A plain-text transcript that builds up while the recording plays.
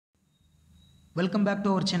Welcome back to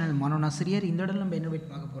our channel மாணவனாசிரியர். இந்த இடத்துல நம்ம என்ன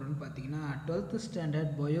பார்க்க போகிறோம்னு பார்த்தீங்கன்னா 12th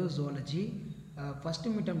standard பயோசாலஜி first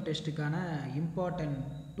midterm டெஸ்ட்டுக்கான important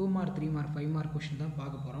 2 mark 3 mark 5 mark question தான்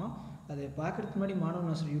பார்க்க போகிறோம். அதை பார்க்குறதுக்கு முன்னாடி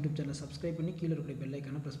மாணவனாசிரியர் யூடியூப் சேனலை சப்ஸ்கிரைப் பண்ணி கீழே இருக்கிற பெல்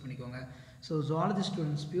ஐக்கானை ப்ரெஸ் பண்ணிக்கோங்க. So zoology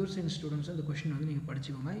students, pure science students இந்த கொஷின் வந்து நீங்கள்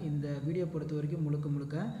படிச்சுக்கோங்க. இந்த வீடியோ பொறுத்த வரைக்கும்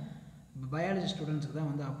முழுக்க பயாலஜி ஸ்டூடெண்ட்ஸுக்கு தான்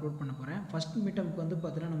வந்து அப்லோட் பண்ண போகிறேன். ஃபஸ்ட் மிட்டம்க்கு வந்து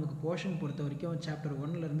பார்த்தீங்கன்னா நமக்கு போர்ஷன் பொறுத்த வரைக்கும் சாப்டர்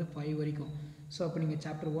 1லேருந்து 5 வரைக்கும். ஸோ அப்போ நீங்கள்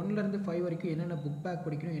சாப்டர் 1லேருந்து 5 வரைக்கும் என்னென்ன புக் பேக்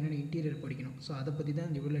படிக்கணும், என்னென்ன இன்டீரியர் படிக்கணும், ஸோ அதை பற்றி தான்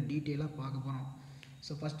இந்த இவ்வளோ டீட்டெயிலாக பார்க்க போகிறோம்.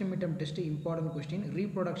 So first midterm test important question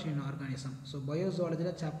reproduction in organism. So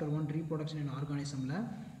பயோசாலஜியில் chapter 1 reproduction in ஆர்கானிசமில்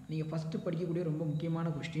நீங்கள் ஃபஸ்ட்டு படிக்கக்கூடிய ரொம்ப முக்கியமான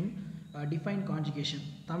கொஸ்டின் டிஃபைன் கான்ஜுகேஷன்.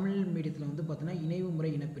 தமிழ் மீடியத்தில் வந்து பார்த்தீங்கன்னா இணைவு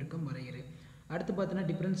முறை இனப்பெருக்கம் வரையறு. அடுத்து பார்த்தீங்கன்னா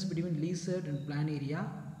difference between லீசர்ட் and planaria.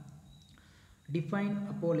 Define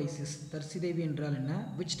apolysis. தற்சிதைவு என்றால் என்ன?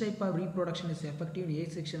 Which type of reproduction is effective in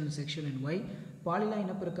asexual and sexual and why? பாலின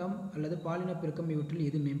இனப்பெருக்கம் அல்லது பாலினப்பெருக்கம் இவற்றில்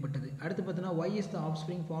எது மேம்பட்டது? அடுத்து பார்த்தீங்கன்னா why is the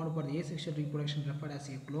offspring found for the asexual reproduction referred as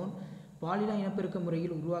a clone? பாலின இனப்பெருக்க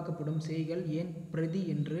முறையில் உருவாக்கப்படும் சேய்கள் ஏன் பிரதி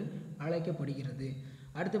என்று அழைக்கப்படுகிறது?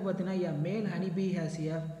 அடுத்து பார்த்தீங்கன்னா a male honeybee has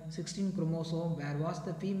a 16 chromosome whereas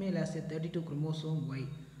the female has a 32 chromosome. Why?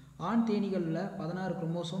 ஆண் தேனீகளில் 16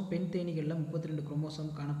 குரோமோசோம், பெண் தேனீகளில் 32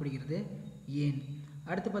 குரோமோசோம் காணப்படுகிறது, ஏன்?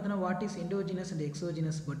 அடுத்து பார்த்தீங்கன்னா what is endogenous and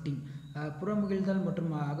exogenous padding. புறமுகிழ்தல்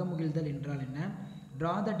மற்றும் அகமுகிழ்தல் என்றால் என்ன?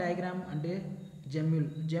 Draw the diagram and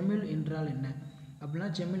Jemil என்றால் என்ன? அப்படின்னா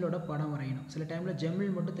ஜெமிலோட படம் வரையணும். சில டைமில்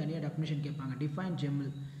ஜெமில் மட்டும் தனியாக டெஃபினேஷன் கேட்பாங்க. டிஃபைன்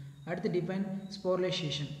ஜெமில். அடுத்து டிஃபைன்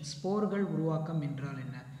ஸ்போர்லேஷேஷன். ஸ்போர்கள் உருவாக்கம் என்றால்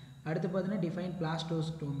என்ன? அடுத்து பார்த்தீங்கன்னா டிஃபைன்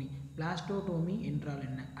பிளாஸ்டோஸ்டோமி. பிளாஸ்டோடோமி என்றால்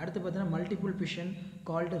என்ன? அடுத்து பார்த்தீங்கன்னா multiple fission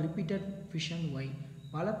called repeated fission. Y?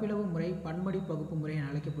 பலப்பிளவு முறை பன்மடி பகுப்பு முறை என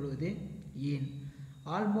அழைக்கப்படுவது ஏன்?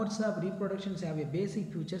 All modes of reproductions have A basic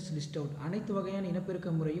features list out. அனைத்து வகையான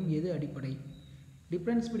இனப்பெருக்க முறையும் எது அடிப்படை?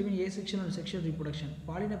 Difference between asexual and sexual reproduction.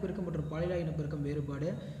 பாலினப்பெருக்கம் மற்றும் பாலிலா இனப்பெருக்கம் வேறுபாடு.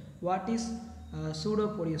 What is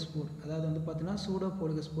சூடோபோலியோஸ்போர்? அதாவது வந்து பார்த்தீங்கன்னா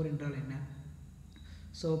சூடோபோலியோஸ்போர் என்றால் என்ன?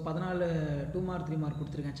 ஸோ 14 2 மார்க் 3 மார்க்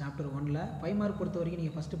கொடுத்துருக்கேன் சாப்டர் 1ல். 5 மார்க் பொறுத்த வரைக்கும்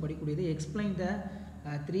நீங்கள் first படிக்கக்கூடியது explain the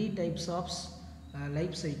 3 types of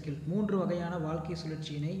life cycle. 3 வகையான வாழ்க்கை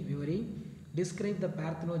சுழற்சியினை விவரி. Describe the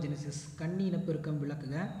parthenogenesis. கன்னி இனப்பெருக்கம்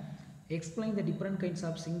விளக்குக. Explain the different kinds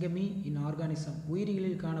of சிங்கமி in organism.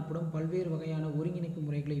 உயிரிகளில் காணப்படும் பல்வேறு வகையான ஒருங்கிணைப்பு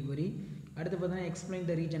முறைகளை விவரி. அடுத்து பார்த்தீங்கன்னா எக்ஸ்பிளைன்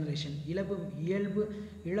த ரீஜெனரேஷன்.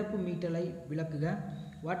 இழப்பு மீட்டலை விளக்குக.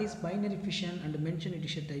 What is binary fission and mention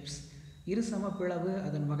டிஷர் types. இரு சமப்பிளவு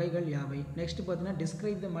அதன் வகைகள் யாவை? நெக்ஸ்ட் பார்த்தீங்கன்னா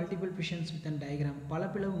describe the multiple ஃபிஷன்ஸ் with and diagram. பல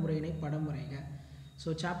பிளவு முறையினை படம் வரைக. ஸோ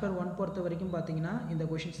சாப்டர் 1 பொறுத்த வரைக்கும் பார்த்தீங்கன்னா இந்த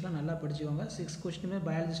கொஷின்ஸ்லாம் நல்லா படிச்சுக்கோங்க. 6 கொஸ்டினுமே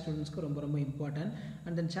பயாலஜி ஸ்டூடெண்ட்ஸ்க்கு ரொம்ப இம்பார்ட்டன்ட்.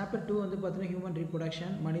 அண்ட் தென் சாப்டர் 2 வந்து பார்த்தீங்கன்னா ஹியூமன்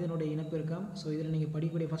ரீப்ரொடக்ஷன், மனிதனுடைய இனப்பெருக்கம். ஸோ இதில் நீங்கள்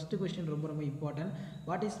படிக்கக்கூடிய ஃபஸ்ட்டு கொஸ்டின் ரொம்ப important.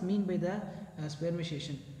 What is mean by the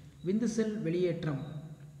ஸ்பெர்மிசேஷன்? விந்து செல் வெளியேற்றம்.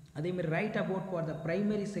 அதேமாதிரி right about for the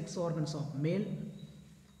primary sex organs of male.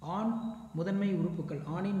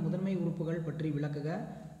 ஆணின் முதன்மை உறுப்புகள் பற்றி விளக்குக.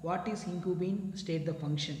 What is இன்குபீன்? State the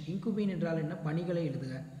function. இன்குபீன் என்றால் என்ன? பணிகளை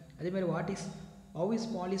எழுதுக. அதேமாதிரி what is how is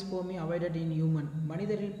பாலிஸ்போமி avoided in human?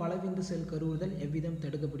 மனிதரில் பலவிந்து செல் கருவுறுதல் எவ்விதம்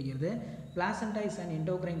தடுக்கப்படுகிறது? Placenta is and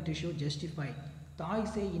endocrine tissue justify. தாய்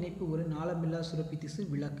சேய் இணைப்பு ஒரு நாளமில்லா சுரப்பி திசு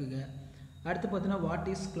விளக்குக. அடுத்து பார்த்தீங்கன்னா வாட்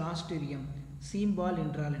இஸ் கிளாஸ்டீரியம்? சீம்பால்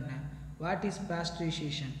என்றால் என்ன? What is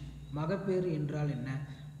pasteurisation? மகப்பேறு என்றால் என்ன?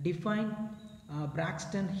 Define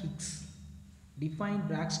Braxton Hicks.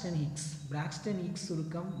 Braxton Hicks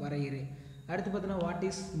சுருக்கம் வரையறு. அடுத்து பார்த்தீங்கன்னா வாட்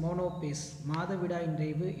இஸ் மோனோபேஸ்? மாதவிடாய்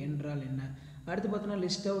நிறைவு என்றால் என்ன? அடுத்து பார்த்தீங்கன்னா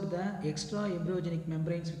list out the extra எம்ப்ரியோஜெனிக்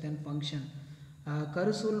membranes with and function.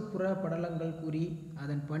 கருசூல் புற படலங்கள் கூறி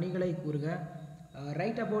அதன் பணிகளை கூறுக.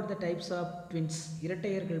 Right about the types of twins.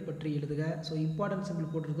 இரட்டையர்கள் பற்றி எழுதுக. ஸோ இம்பார்ட்டன்ட்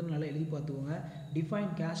சிம்பிள் போட்டிருக்குன்னு நல்லா எழுதி பார்த்துக்கோங்க.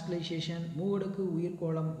 டிஃபைன் கேஸ்டுலைசேஷன். மூவடுக்கு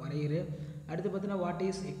உயிர்கோளம் வரையறு. அடுத்து பார்த்தீங்கன்னா வாட்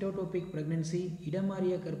இஸ் எக்டோடோபிக் ப்ரெக்னன்சி?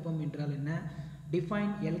 இடமாறிய கர்ப்பம் என்றால் என்ன?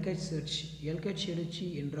 டிஃபைன் எல்கட் எழுச்சி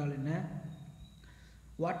என்றால் என்ன?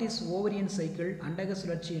 What is ovarian cycle? அண்டக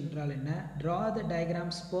சுழற்சி என்றால் என்ன? Draw the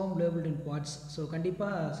diagram sperm labelled in parts. So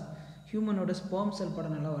கண்டிப்பாக ஹியூமனோட ஸ்பெர்ம் செல்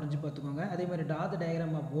படம் நல்லா வரைஞ்சி பார்த்துக்கோங்க. அதே மாதிரி draw the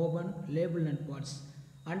diagram of oven label and parts.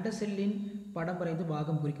 அண்ட செல்லின் படம் வரைந்து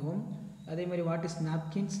பாகம் குறிக்கவும். அதே மாதிரி வாட் இஸ்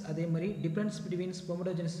நாப்கின்ஸ்? அதே மாதிரி டிஃப்ரென்ஸ் பிட்வீன்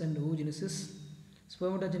ஸ்பெர்மடோஜெனிசிஸ் அண்ட் oogenesis.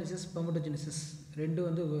 ஸ்பெர்மடோஜெனிசிஸ் ரெண்டு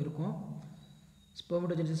வந்து இருக்கும்.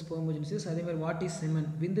 ஸ்பெர்மடோஜெனிசிஸ். அதே மாதிரி வாட் இஸ் செமன்?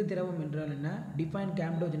 விந்து திரவம் என்றால் என்ன? டிஃபைன்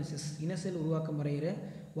கேம்டோஜெனிசிஸ். இனசெல் உருவாக்கம் வரையறு.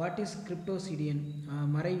 What is கிரிப்டோசிடியன்?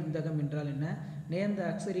 மறை விந்தகம் என்றால் என்ன? Name the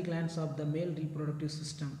auxiliary glands of the மேல் ரீப்ரொடக்டிவ்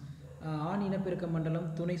சிஸ்டம். ஆண் இனப்பெருக்க மண்டலம்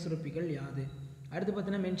துணை சுரப்பிகள் யாது? அடுத்து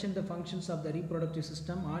பார்த்தீங்கன்னா mention the functions of the reproductive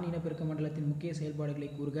system. ஆண் இனப்பெருக்க மண்டலத்தின் முக்கிய செயல்பாடுகளை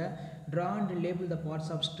கூறுக. Draw and label the parts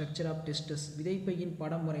of structure of tests. விதைப்பையின்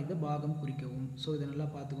படம் வரைந்து பாகம் குறிக்கவும். ஸோ இதை நல்லா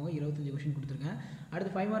பார்த்துக்கோங்க. 25 கொஸ்டின் கொடுத்துருக்கேன்.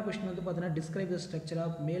 அடுத்து 5 மார்க் கொஸ்டின் வந்து பார்த்தீங்கன்னா describe the structure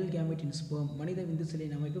of male gamete in sperm. மனித விந்து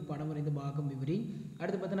செல்லின் அமைப்பு படம் வரைந்து பாகம் விவரி.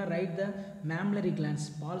 அடுத்து பார்த்தீங்கன்னா ரைட் த மேம்லரி கிளான்ஸ்.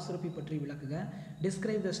 பால் சுரப்பி பற்றி விளக்குக.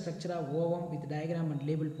 Describe the structure of ovum with diagram and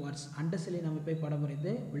label parts. அண்ட செல்லின் அமைப்பை படம்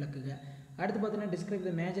வரைந்து விளக்குக. அடுத்து பார்த்தீங்கன்னா describe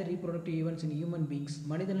the major reproductive events in human beings.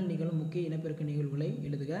 மனிதனில் நிகழும் முக்கிய இனப்பெருக்க நிகழ்வுகளை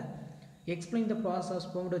எழுதுக. Explain the process of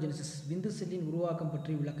ஸ்பெர்மடோஜெனிசிஸ். விந்து செல்லின் உருவாக்கம்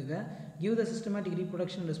பற்றி விளக்குக. Give the systematic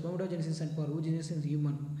reproduction and ஸ்பெர்மடோஜெனிசிஸ் and for oogenesis in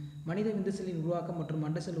human. மனித விந்து செல்லின் உருவாக்கம் மற்றும்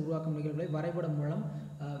அண்ட செல் உருவாக்கம் நிகழ்வுகளை வரைபடம் மூலம்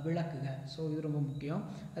விளக்குக. ஸோ இது ரொம்ப முக்கியம்.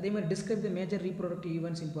 அதே மாதிரி describe the major reproductive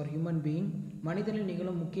events in for human being. மனிதனில்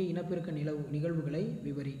நிகழும் முக்கிய இனப்பெருக்க நிகழ்வுகளை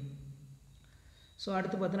விவரி. ஸோ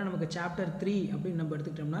அடுத்து பார்த்தீங்கன்னா நமக்கு சாப்டர் 3 அப்படின்னு நம்ம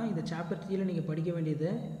எடுத்துக்கிட்டோம்னா இந்த சாப்டர் 3ல் நீங்கள் படிக்க வேண்டியது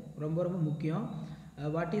ரொம்ப ரொம்ப முக்கியம்.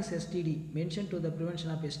 What is STD, mention to the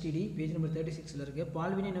prevention of STD, page number 36 இருக்குது.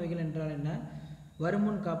 பால்வினை நோய்கள் என்றால் என்ன,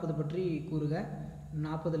 வருமுன் காப்பது பற்றி கூறுக,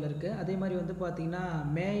 40 இருக்குது. அதே மாதிரி வந்து பார்த்திங்கன்னா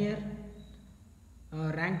மேயர்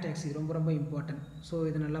ரேங்க் டாக்ஸி ரொம்ப ரொம்ப இம்பார்ட்டன்ட். ஸோ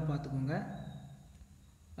இது நல்லா பார்த்துக்கோங்க.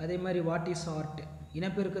 அதே மாதிரி வாட் இஸ் ஆர்ட்,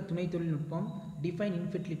 இனப்பெருக்க துணை தொழில்நுட்பம். Define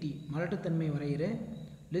infertility, மலட்டுத்தன்மை வரையிறு.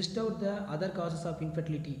 List out the other causes of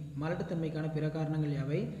infertility, மலட்டுத்தன்மைக்கான பிற காரணங்கள்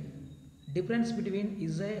யாவை. டிஃப்ரென்ஸ் பிட்வீன்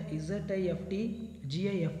ZIFT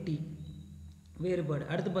GIFT, வேறுபாடு.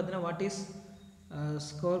 அடுத்து பார்த்தீங்கன்னா வாட் இஸ்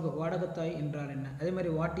ஸ்கோர், வாடகத்தாய் என்றால் என்ன. அதே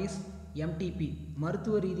மாதிரி வாட் இஸ் MTP,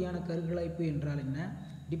 மருத்துவ ரீதியான கருக்கலைப்பு என்றால் என்ன.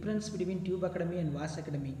 Difference between tubectomy and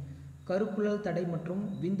vasectomy, கருக்குழல் தடை மற்றும்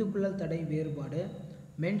விந்துக்குழல் தடை வேறுபாடு.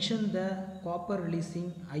 Mention the copper releasing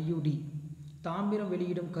IUD, தாமிரம்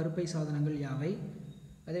வெளியிடும் கருப்பை சாதனங்கள் யாவை.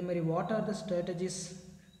 அதே மாதிரி what are the strategies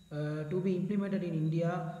to be implemented in India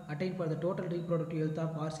attain for the total reproductive health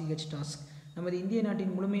of RCH task. நமது இந்திய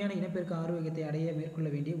நாட்டின் முழுமையான இனப்பெருக்க ஆரோக்கியத்தை அடைய மேற்கொள்ள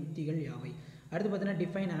வேண்டிய உத்திகள் யாவை. அடுத்து பார்த்தீங்கன்னா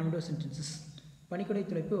define ஆமிடோசென்டென்சஸ், பனிக்குடை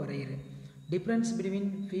துளைப்பு வரையிறு. Difference between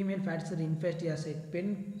female fats இன்ஃபெஸ்டியாசைட்,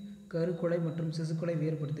 பெண் கருக்குலை மற்றும் சிசுக்குலை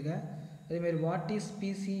வேறுபடுத்துக. அதேமாதிரி வாட் இஸ்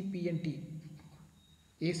PCPNT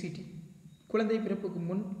ACT, குழந்தை பிறப்புக்கு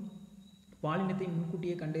முன் பாலினத்தை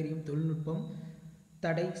முன்கூட்டியே கண்டறியும் தொழில்நுட்பம்,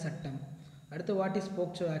 தடை சட்டம். அடுத்து what is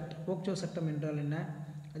POCSO act, POCSO சட்டம் என்றால் என்ன.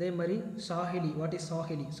 அதே மாதிரி சாஹிலி, வாட் இஸ்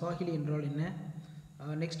சாஹிலி, சாஹிலி என்றால் என்ன.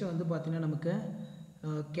 நெக்ஸ்ட்டு வந்து பார்த்திங்கன்னா நமக்கு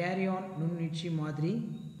கேரியான் நுண்ணீட்சி மாதிரி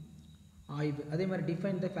ஆய்வு. அதே மாதிரி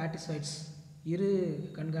டிஃபைன் த ஃபேட்டிசைட்ஸ், இரு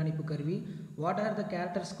கண்காணிப்பு கருவி. What are the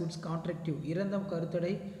characters goods கான்ட்ராக்டிவ், இறந்த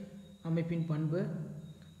கருத்தடை அமைப்பின் பண்பு.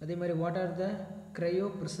 அதே மாதிரி what are the cryo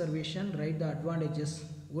preservation, right the advantages,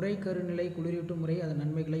 உரை கருநிலை குளிரூட்டும் முறை, அதன்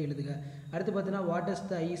நன்மைகளை எழுதுக. அடுத்து பார்த்தீங்கன்னா what is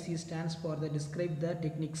the IEC stands for the describe the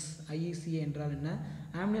techniques, IEC என்றால் என்ன.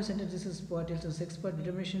 ஆம்னியோசென்டெசிஸ் for sex for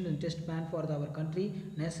determination and test pan for our country,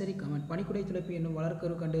 நெசரி comment, பனிக்குடை துளைப்பு என்னும்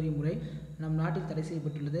வளர்க்கரு கண்டறியும் முறை நம் நாட்டில் தடை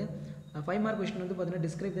செய்யப்பட்டுள்ளது. 5 மார்க் கொஸ்டின் வந்து பார்த்தீங்கன்னா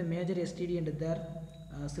describe the major STD and there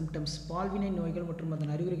symptoms, பால்வினை நோய்கள் மற்றும்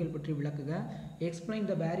அதன் அறிகுறிகள் பற்றி விளக்குக. Explain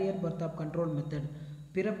the barrier birth of control method,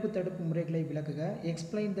 பிறப்பு தடுப்பு முறைகளை விளக்குக.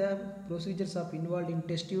 Explain the procedures of involve in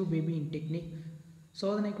test tube baby in technique,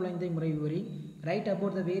 சோதனை குழந்தை முறை விவரி. Right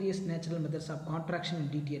about the various natural methods of contraction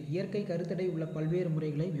in detail, இயற்கை கருத்தடை உள்ள பல்வேறு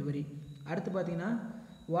முறைகளை விவரி. அடுத்து பார்த்தீங்கன்னா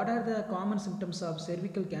what are the common symptoms of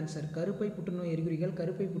cervical cancer, கருப்பை புற்றுநோய் அறிகுறிகள்,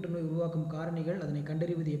 கருப்பை புற்றுநோய் உருவாக்கும் காரணிகள், அதனை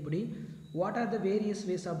கண்டறிவது எப்படி. What are the various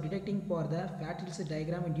ways of detecting for the ஃபேட்டில்ஸ்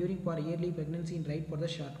diagram and during for yearly pregnancy in right for the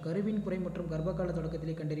short, கருவின் குறை மற்றும் கர்ப்பகால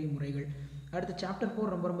தொடக்கத்திலே கண்டறியும் முறைகள். அடுத்து சாப்டர்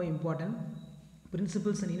 4 ரொம்ப ரொம்ப important,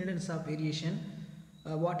 principles and inheritance of variation.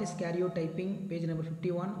 What is karyotyping, page number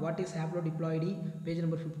 51. What is haplodiploidy, page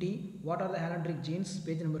number 50. What are the allendric genes,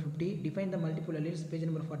 page number 50. Define the multiple alleles, page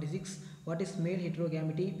number 46. What is male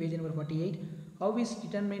heterogamety, page number 48. How is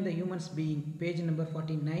determined the human's being, page number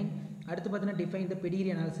 49. அடுத்து பார்த்தீங்கன்னா define the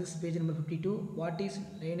pedigree analysis, page number 52. What is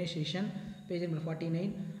ionization, page number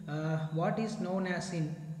 49. What is known as in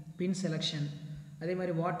pin selection. அதே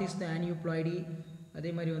மாதிரி what is the aneuploidy.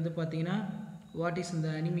 அதே மாதிரி வந்து பார்த்தீங்கன்னா what is in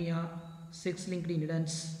the anemia, sex linked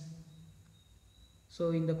inheritance. So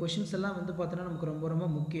இந்த questions எல்லாம் வந்து பார்த்தோன்னா நமக்கு ரொம்ப ரொம்ப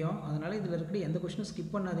முக்கியம். அதனால் இதில் இருக்கிற எந்த கொஷினும்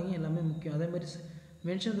ஸ்கிப் பண்ணாதீங்க, எல்லாமே முக்கியம். அதே மாதிரி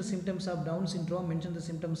mention the symptoms of down syndrome, mention the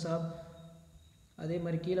symptoms of. அதே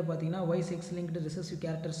மாதிரி கீழே பார்த்தீங்கன்னா Y sex linked recessive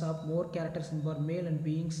characters of more characters in for male and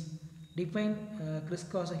beings. Define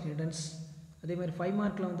கிறிஸ்காஸ் inheritance. அதே மாதிரி 5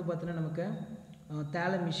 மார்க்கில் வந்து பார்த்தோன்னா நமக்கு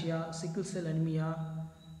தாலமிஷியா, சிக்கிள் cell anaemia,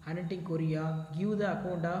 ஹண்டட்டிங் Korea. Give the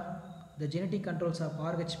account of the genetic controls of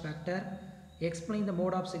RH factor. Explain the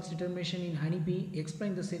mode of sex determination in honeybee.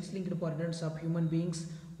 Explain the sex linked inheritance of human beings.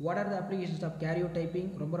 What are the applications of karyotyping,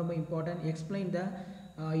 ரொம்ப ரொம்ப important. Explain the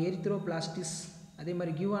erythroplastis. அதே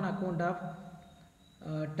மாதிரி give an account of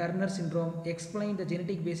Turner syndrome, explain the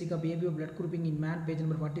genetic basic of ABO blood grouping in man, page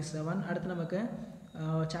number 47. அடுத்து நமக்கு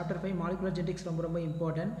chapter 5 molecular genetics ரொம்ப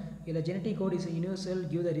important. இதில் genetic code is universal,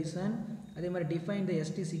 give the reason. அதே மாதிரி define the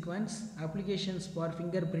ST sequence, applications for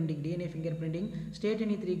fingerprinting, DNA fingerprinting, state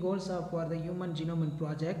any 3 goals for the human genome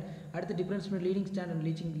project. அடுத்து difference between leading stand and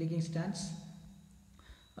leaking stands.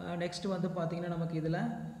 Next வந்து பார்த்தீங்கன்னா நமக்கு இதில்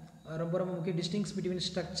ரொம்ப முக்கிய distinction between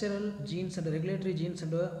structural genes and regulatory genes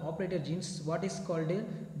and operator genes. What is called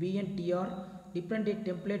VNTR, different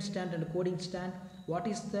template stand and coding stand. What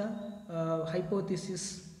is the hypothesis?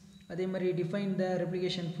 அதே மாதிரி define the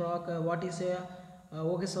replication frog. What is a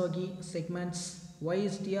Ogasawagi segments? Why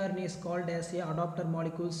is tRNA is called as a adapter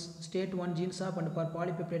molecules? State 1 genes up and for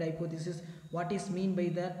polypeptide hypothesis. What is mean by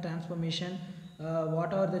the transformation?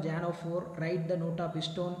 What are the Janophore? Write the note of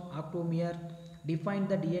histone octomere. Define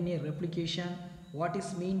the DNA replication. What is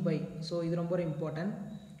mean by, so இது ரொம்ப important.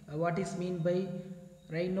 What is mean by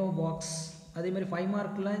rhino box. அதே மாதிரி 5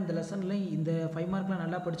 மார்க்கில் இந்த லெசனில் இந்த 5 மார்க்கில்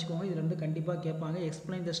நல்லா படிச்சுக்கோங்க. இதில் வந்து கண்டிப்பாக கேட்பாங்க.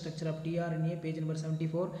 Explain the structure of tRNA, page number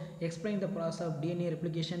 74. Explain the process of DNA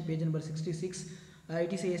replication, page number 66.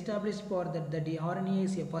 It is established for that the RNA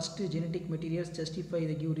is a first genetic materials, justify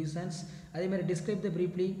the give reasons. அதே மாதிரி describe the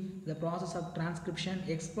briefly the process of transcription,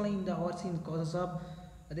 explain the origin causes of,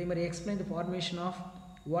 அதே மாதிரி explain the formation of,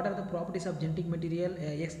 what are the properties of genetic material,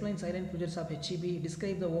 explain silent features of HEB,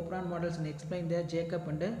 describe the operon models and explain the Jacob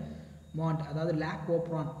and Mont, அதாவது lakh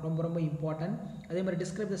operon ரொம்ப important. அதே மாதிரி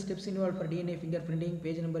describe the steps involved for DNA fingerprinting,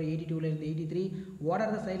 page number 82 இருந்து 83. what are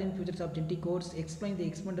the silent features of genetic codes, explain the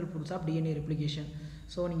experimental proofs of DNA replication.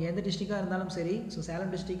 So நீங்கள் எந்த டிஸ்ட்ரிக்டாக இருந்தாலும் சரி, so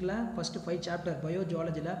Salem டிஸ்ட்ரிக்டில் first 5 chapter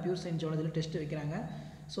பயோஜுவாலஜியில் pure science ஜுவாலஜியில் test வைக்கிறாங்க.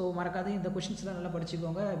 So மறக்காத இந்த கொஷின்ஸ்லாம் நல்லா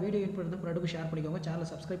படிச்சுக்கோங்க. வீடியோ இன்ஃபோ ஃப்ரெண்டுக்கு ஷேர் பண்ணிக்கோங்க. சேனலை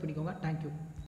சப்ஸ்கிரைப் பண்ணிக்கோங்க. தேங்க்யூ.